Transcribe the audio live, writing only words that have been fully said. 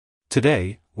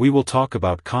Today, we will talk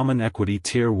about Common Equity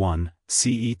Tier 1,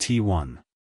 CET1.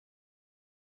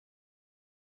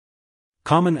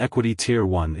 Common Equity Tier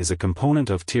 1 is a component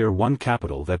of Tier 1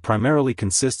 capital that primarily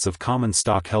consists of common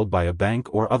stock held by a bank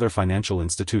or other financial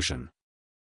institution.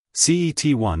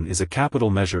 CET1 is a capital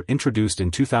measure introduced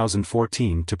in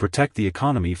 2014 to protect the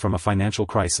economy from a financial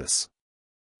crisis.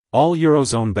 All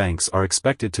Eurozone banks are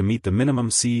expected to meet the minimum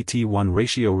CET1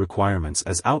 ratio requirements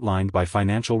as outlined by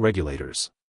financial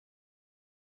regulators.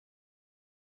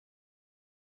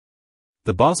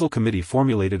 The Basel Committee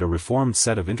formulated a reformed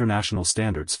set of international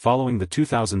standards following the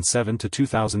 2007 to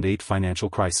 2008 financial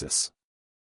crisis.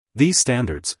 These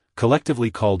standards,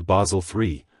 collectively called Basel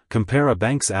III, compare a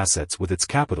bank's assets with its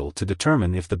capital to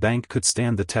determine if the bank could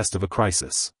stand the test of a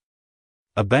crisis.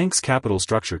 A bank's capital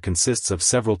structure consists of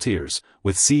several tiers,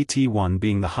 with CET1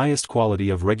 being the highest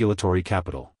quality of regulatory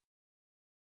capital.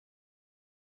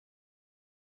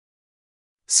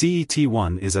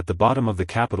 CET1 is at the bottom of the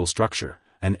capital structure,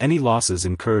 and any losses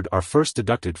incurred are first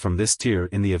deducted from this tier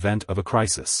in the event of a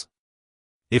crisis.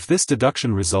 If this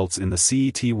deduction results in the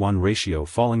CET1 ratio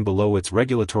falling below its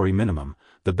regulatory minimum,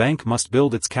 the bank must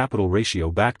build its capital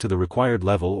ratio back to the required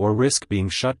level or risk being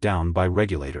shut down by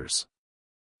regulators.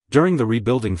 During the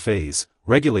rebuilding phase,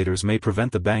 regulators may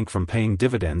prevent the bank from paying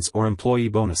dividends or employee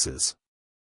bonuses.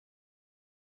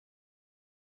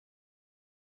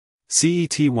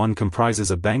 CET1 comprises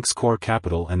a bank's core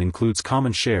capital and includes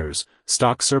common shares,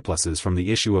 stock surpluses from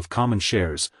the issue of common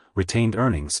shares, retained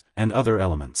earnings, and other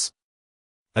elements.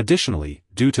 Additionally,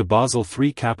 due to Basel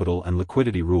III capital and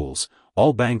liquidity rules,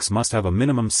 all banks must have a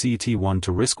minimum CET1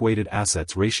 to risk-weighted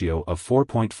assets ratio of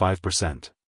 4.5%.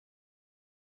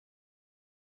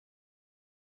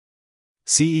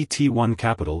 CET1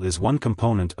 capital is one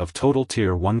component of total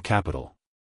Tier 1 capital.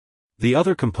 The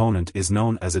other component is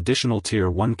known as additional Tier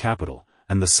 1 capital,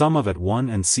 and the sum of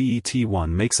AT1 and CET1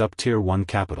 makes up Tier 1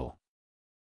 capital.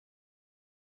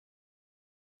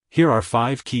 Here are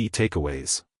 5 key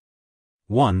takeaways.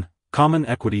 1. Common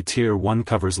Equity Tier 1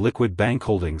 covers liquid bank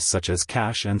holdings such as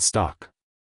cash and stock.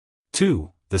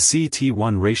 2. The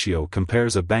CET1 ratio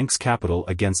compares a bank's capital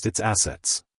against its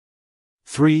assets.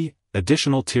 3.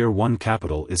 Additional Tier 1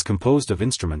 capital is composed of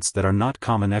instruments that are not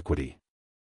common equity.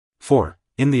 4.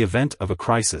 In the event of a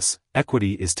crisis,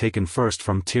 equity is taken first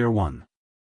from Tier 1.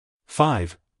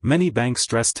 5. Many bank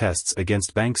stress tests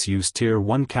against banks use Tier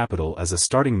 1 capital as a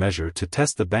starting measure to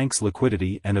test the bank's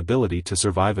liquidity and ability to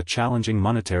survive a challenging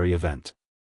monetary event.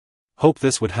 Hope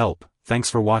this would help.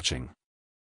 Thanks for watching.